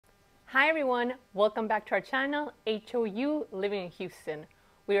Hi everyone, welcome back to our channel, HOU Living in Houston.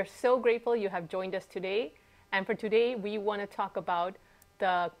 We are so grateful you have joined us today, and for today we want to talk about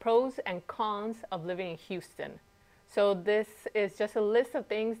the pros and cons of living in Houston. So this is just a list of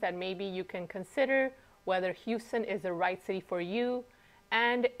things that maybe you can consider whether Houston is the right city for you,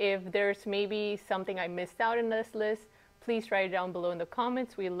 and if there's maybe something I missed out in this list, please write it down below in the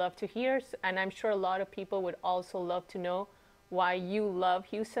comments. We love to hear, and I'm sure a lot of people would also love to know why you love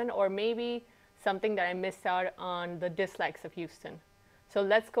Houston, or maybe something that I missed out on the dislikes of Houston. So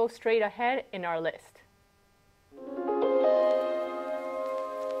let's go straight ahead in our list.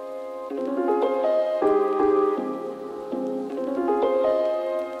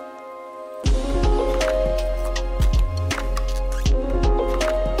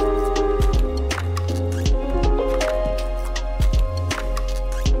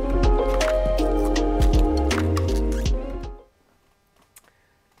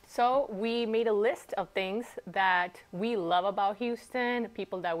 So we made a list of things that we love about Houston,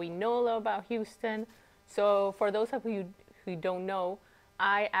 people that we know love about Houston. So for those of you who don't know,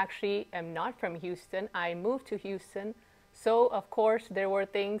 I actually am not from Houston. I moved to Houston. So of course there were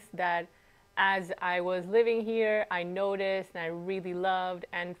things that as I was living here, I noticed and I really loved,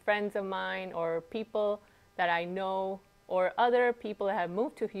 and friends of mine or people that I know or other people that have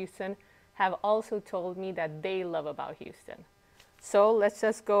moved to Houston have also told me that they love about Houston. So let's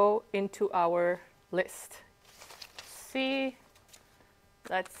just go into our list.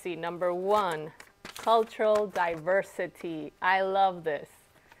 Let's see, number one, cultural diversity. I love this.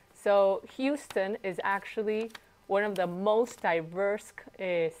 So Houston is actually one of the most diverse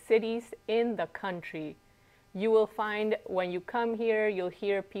cities in the country. You will find when you come here, you'll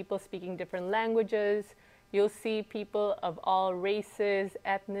hear people speaking different languages. You'll see people of all races,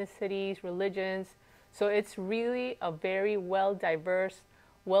 ethnicities, religions. So it's really a very diverse,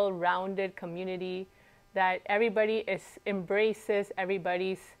 well-rounded community that everybody embraces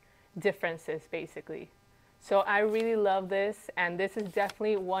everybody's differences, basically. So I really love this, and this is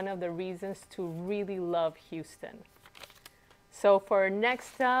definitely one of the reasons to really love Houston. So for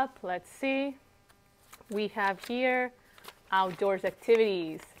next up, let's see, we have here outdoors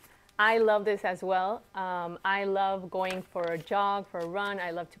activities. I love this as well. I love going for a jog, for a run.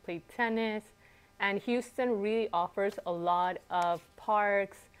 I love to play tennis. And Houston really offers a lot of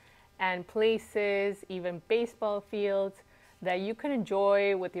parks and places, even baseball fields, that you can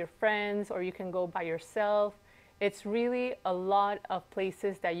enjoy with your friends or you can go by yourself. It's really a lot of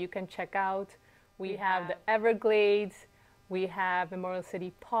places that you can check out. We have the Everglades, we have Memorial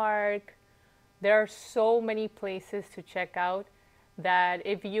City Park. There are so many places to check out that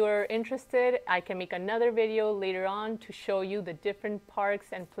if you're interested, I can make another video later on to show you the different parks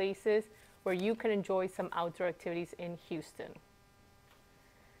and places where you can enjoy some outdoor activities in Houston.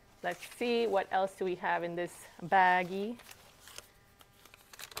 Let's see, what else do we have in this baggie?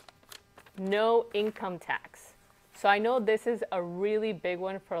 No income tax. So I know this is a really big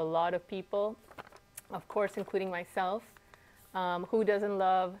one for a lot of people, of course, including myself. Who doesn't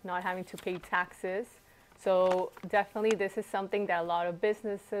love not having to pay taxes? So definitely this is something that a lot of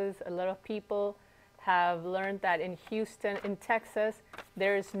businesses, a lot of people have learned that in Houston, in Texas,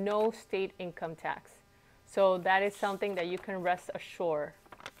 there is no state income tax. So that is something that you can rest assured.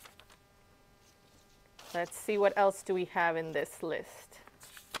 Let's see, what else do we have in this list?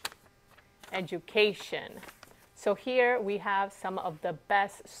 Education. So here we have some of the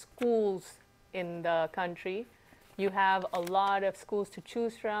best schools in the country. You have a lot of schools to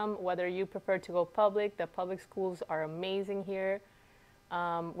choose from, whether you prefer to go public. The public schools are amazing here.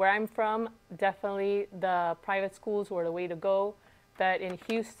 Where I'm from, definitely the private schools were the way to go. But in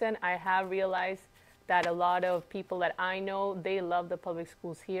Houston, I have realized that a lot of people that I know, they love the public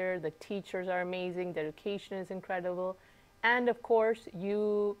schools here. The teachers are amazing. The education is incredible. And of course,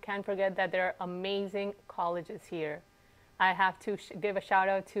 you can't forget that there are amazing colleges here. I have to give a shout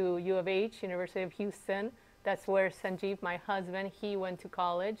out to U of H, University of Houston. That's where Sanjeev, my husband, he went to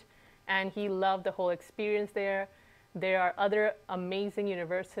college, and he loved the whole experience there. There are other amazing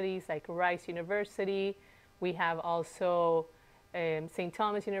universities like Rice University. We have also St.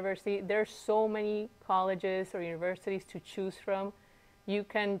 Thomas University. There are so many colleges or universities to choose from. You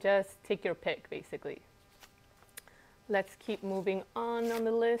can just take your pick, basically. Let's keep moving on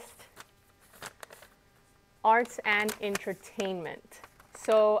the list. Arts and entertainment.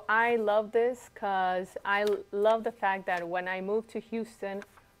 So I love this because I love the fact that when I moved to Houston,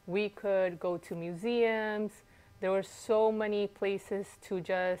 we could go to museums. There were so many places to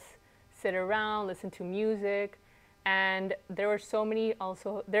just sit around, listen to music, and there are so many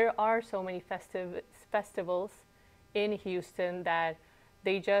festivals in Houston that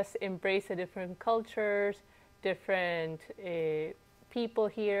They just embrace the different cultures, different people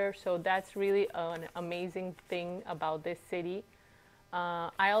here. So that's really an amazing thing about this city.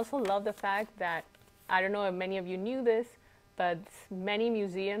 I also love the fact that, I don't know if many of you knew this, but many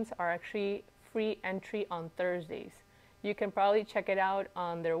museums are actually free entry on Thursdays. You can probably check it out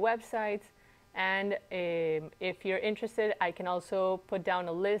on their websites. And if you're interested, I can also put down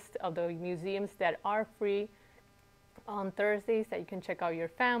a list of the museums that are free on Thursdays that you can check out your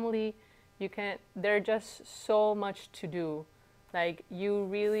family. There's just so much to do. Like, you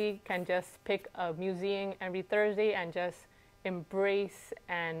really can just pick a museum every Thursday and just embrace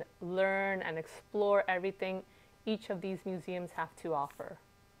and learn and explore everything each of these museums have to offer.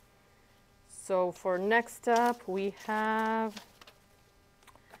 So for next up, we have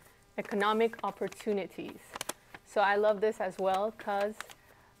economic opportunities. So I love this as well because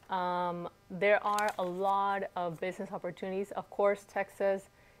there are a lot of business opportunities. Of course, Texas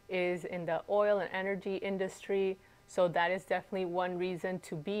is in the oil and energy industry, so that is definitely one reason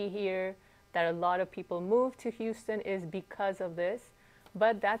to be here, that a lot of people move to Houston is because of this.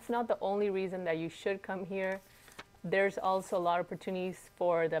 But that's not the only reason that you should come here. There's also a lot of opportunities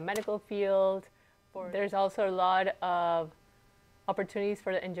for the medical field. There's also a lot of opportunities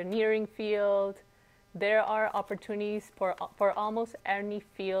for the engineering field. There are opportunities for almost any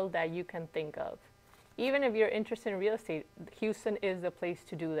field that you can think of. Even if you're interested in real estate, Houston is the place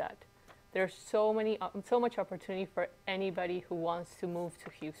to do that. There's so much opportunity for anybody who wants to move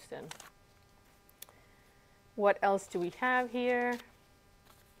to Houston. What else do we have here?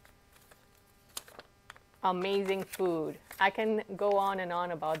 Amazing food. I can go on and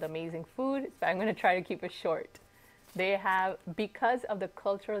on about the amazing food, but I'm going to try to keep it short. They have, because of the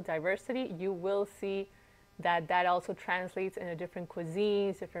cultural diversity, you will see that also translates into different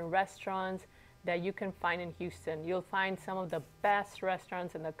cuisines, different restaurants that you can find in Houston. You'll find some of the best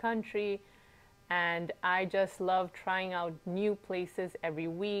restaurants in the country, and I just love trying out new places every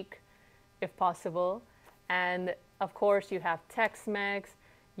week, if possible. And of course, you have Tex-Mex,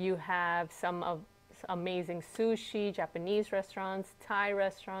 you have some of amazing sushi, Japanese restaurants, Thai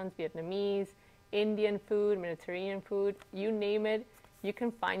restaurants, Vietnamese, Indian food, Mediterranean food, you name it, you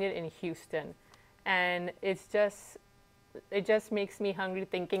can find it in Houston. And it just makes me hungry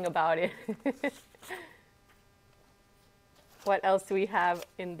thinking about it. What else do we have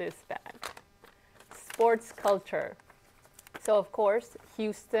in this bag? Sports culture. So of course,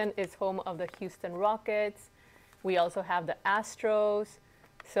 Houston is home of the Houston Rockets. We also have the Astros.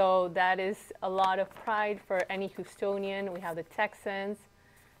 So that is a lot of pride for any Houstonian. We have the Texans.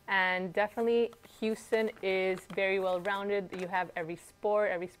 And definitely Houston is very well rounded. You have every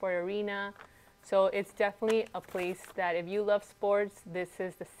sport arena. So it's definitely a place that if you love sports, this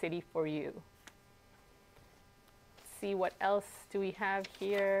is the city for you. Let's see, what else do we have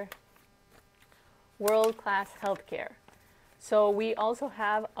here? World-class healthcare. So we also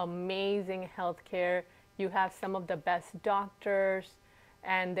have amazing healthcare. You have some of the best doctors,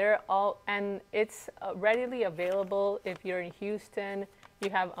 and it's readily available if you're in Houston.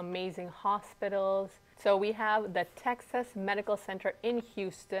 You have amazing hospitals. So we have the Texas Medical Center in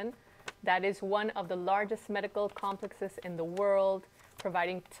Houston. That is one of the largest medical complexes in the world,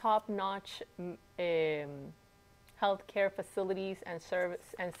 providing top-notch healthcare facilities and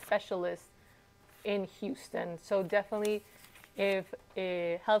service and specialists in Houston. So definitely, if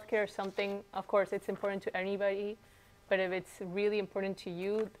healthcare is something, of course, it's important to anybody, but if it's really important to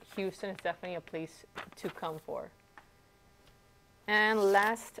you, Houston is definitely a place to come for. And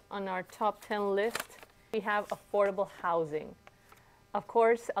last on our top 10 list, we have affordable housing. Of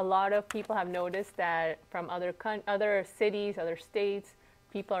course, a lot of people have noticed that from other cities, other states,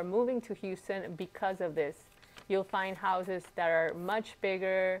 people are moving to Houston because of this. You'll find houses that are much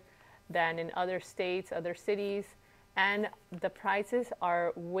bigger than in other states, other cities, and the prices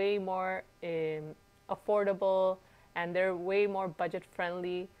are way more affordable, and they're way more budget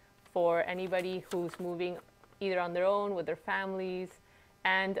friendly for anybody who's moving either on their own with their families.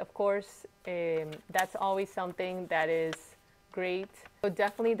 And of course, that's always something that is great. So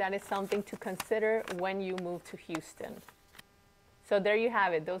definitely that is something to consider when you move to Houston. So there you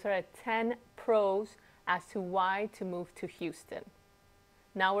have it. Those are 10 pros as to why to move to Houston.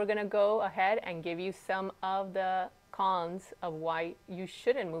 Now we're gonna go ahead and give you some of the cons of why you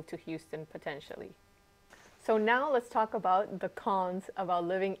shouldn't move to Houston potentially. So now let's talk about the cons about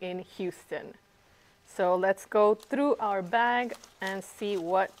living in Houston. So let's go through our bag and see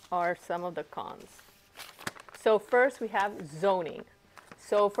what are some of the cons. So first we have zoning.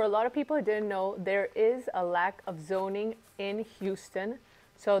 So for a lot of people who didn't know, there is a lack of zoning in Houston.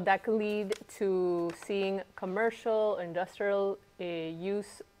 So that could lead to seeing commercial, industrial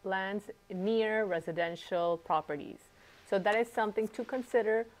use lands near residential properties. So that is something to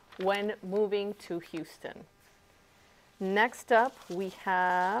consider when moving to Houston. Next up, we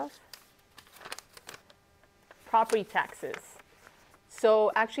have property taxes.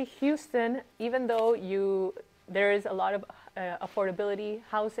 So actually Houston, even though there is a lot of affordability,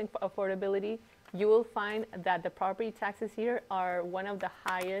 housing affordability, you will find that the property taxes here are one of the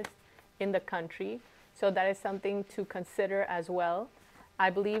highest in the country. So that is something to consider as well. I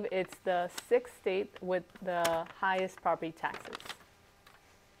believe it's the 6th state with the highest property taxes.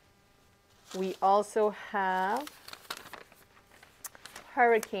 We also have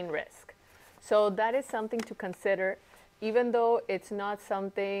hurricane risk. So that is something to consider. Even though it's not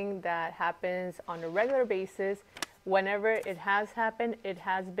something that happens on a regular basis, whenever it has happened, it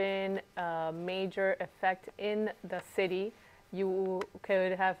has been a major effect in the city. You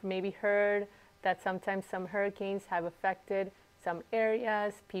could have maybe heard that sometimes some hurricanes have affected some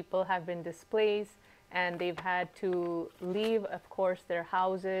areas, people have been displaced, and they've had to leave, of course, their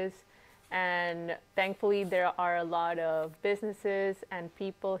houses. And thankfully, there are a lot of businesses and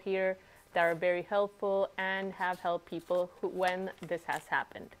people here that are very helpful and have helped people when this has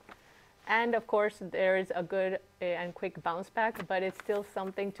happened. And of course, there is a good and quick bounce back, but it's still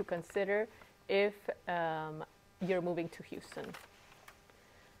something to consider if you're moving to Houston.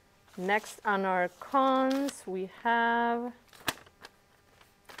 Next on our cons, we have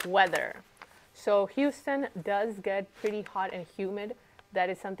weather. So Houston does get pretty hot and humid. That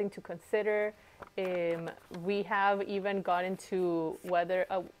is something to consider. We have even gotten to weather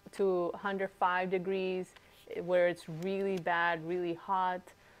to 105 degrees where it's really bad, really hot.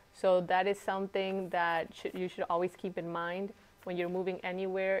 So that is something that you should always keep in mind when you're moving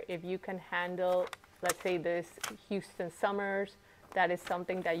anywhere. If you can handle, let's say, this Houston summers, that is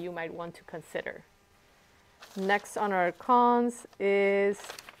something that you might want to consider. Next on our cons is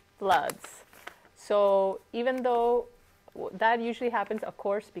floods. So even though that usually happens, of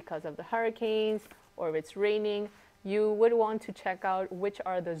course, because of the hurricanes or if it's raining, you would want to check out which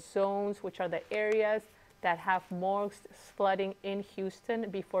are the zones, which are the areas that have most flooding in Houston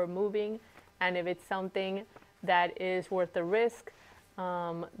before moving. And if it's something that is worth the risk,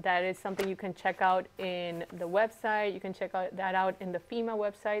 that is something you can check out in the website. You can check that out in the FEMA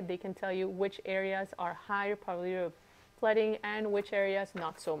website. They can tell you which areas are higher probability of flooding and which areas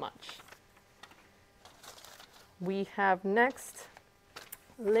not so much. We have next,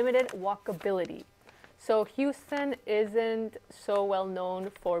 limited walkability. So Houston isn't so well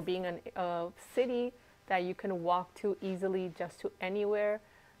known for being a city that you can walk to easily just to anywhere.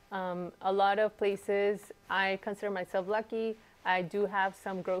 A lot of places, I consider myself lucky. I do have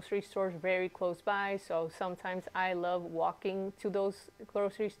some grocery stores very close by, so sometimes I love walking to those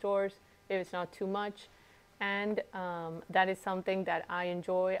grocery stores if it's not too much. And that is something that I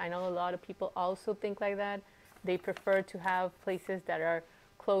enjoy. I know a lot of people also think like that. They prefer to have places that are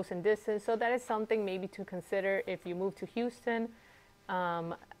close in distance. So that is something maybe to consider if you move to Houston.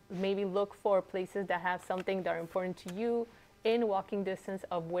 Maybe look for places that have something that are important to you in walking distance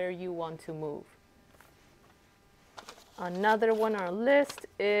of where you want to move. Another one on our list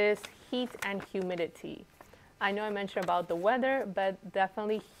is heat and humidity. I know I mentioned about the weather, but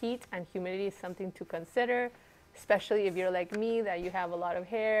definitely heat and humidity is something to consider, especially if you're like me, that you have a lot of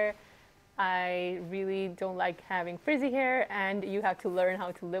hair. I really don't like having frizzy hair, and you have to learn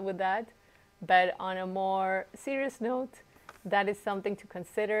how to live with that. But on a more serious note, that is something to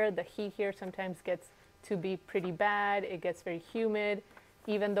consider. The heat here sometimes gets to be pretty bad. It gets very humid.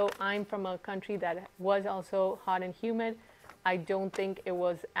 Even though I'm from a country that was also hot and humid, I don't think it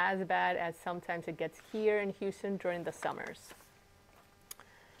was as bad as sometimes it gets here in Houston during the summers.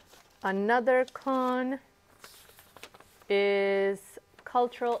 Another con is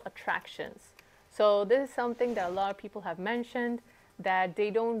cultural attractions. So this is something that a lot of people have mentioned, that they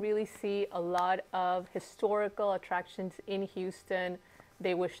don't really see a lot of historical attractions in Houston.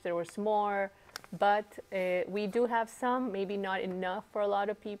 They wish there was more, but we do have some, maybe not enough for a lot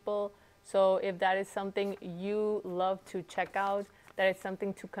of people. So if that is something you love to check out, that is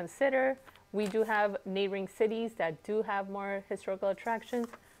something to consider. We do have neighboring cities that do have more historical attractions,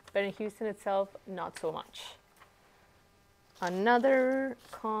 but in Houston itself, not so much. Another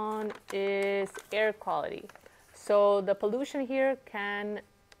con is air quality. So the pollution here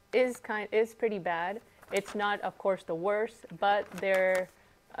is pretty bad. It's not, of course, the worst, but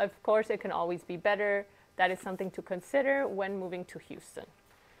of course, it can always be better. That is something to consider when moving to Houston.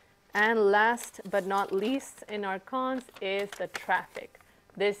 And last but not least in our cons is the traffic.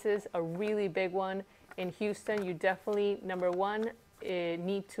 This is a really big one. In Houston, you definitely, number one,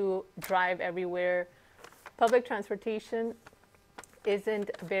 need to drive everywhere. Public transportation isn't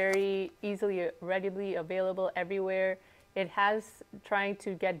very easily, readily available everywhere. It has trying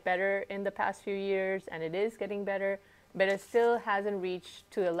to get better in the past few years, and it is getting better, but it still hasn't reached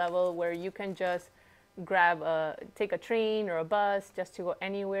to a level where you can just take a train or a bus just to go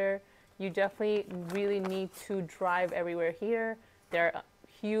anywhere. You definitely really need to drive everywhere here. There are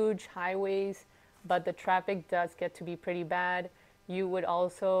huge highways, but the traffic does get to be pretty bad. You would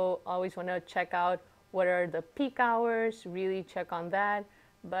also always want to check out what are the peak hours, really check on that.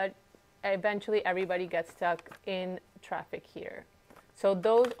 But eventually everybody gets stuck in traffic here. So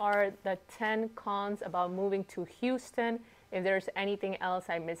those are the 10 cons about moving to Houston. If there's anything else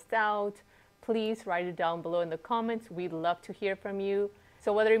I missed out, please write it down below in the comments. We'd love to hear from you.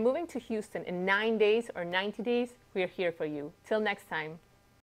 So whether you're moving to Houston in 9 days or 90 days, we're here for you. Till next time.